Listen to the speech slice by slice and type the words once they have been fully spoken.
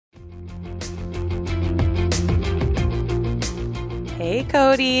Hey,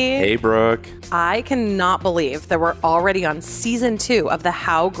 Cody. Hey, Brooke. I cannot believe that we're already on season 2 of the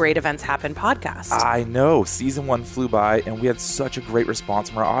How Great Events Happen podcast. I know. Season 1 flew by, and we had such a great response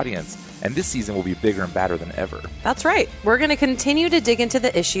from our audience. And this season will be bigger and badder than ever. That's right. We're going to continue to dig into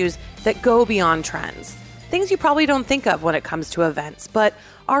the issues that go beyond trends. Things you probably don't think of when it comes to events, but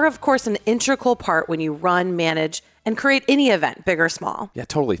are, of course, an integral part when you run, manage, and create any event, big or small. Yeah,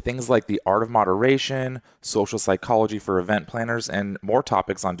 totally. Things like the art of moderation, social psychology for event planners, and more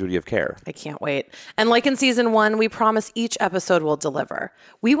topics on duty of care. I can't wait. And like in season 1, we promise each episode will deliver.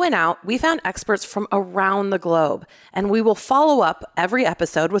 We went out, we found experts from around the globe, and we will follow up every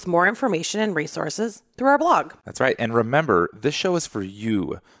episode with more information and resources through our blog. That's right. And remember, this show is for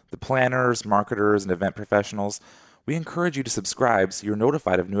you, the planners, marketers, and event professionals. We encourage you to subscribe so you're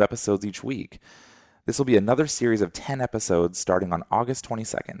notified of new episodes each week. This will be another series of 10 episodes starting on August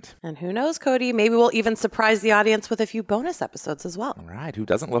 22nd. And who knows, Cody, maybe we'll even surprise the audience with a few bonus episodes as well. All right. Who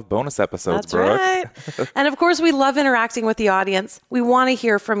doesn't love bonus episodes, That's Brooke? right. And of course, we love interacting with the audience. We want to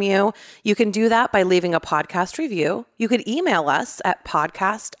hear from you. You can do that by leaving a podcast review. You could email us at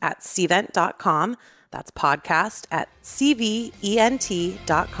podcast@cvent.com. That's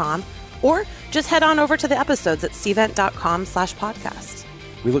podcast@cvent.com. Or just head on over to the episodes at cvent.com/podcast.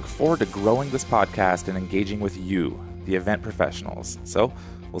 We look forward to growing this podcast and engaging with you, the event professionals. So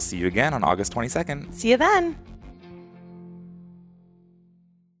we'll see you again on August 22nd. See you then.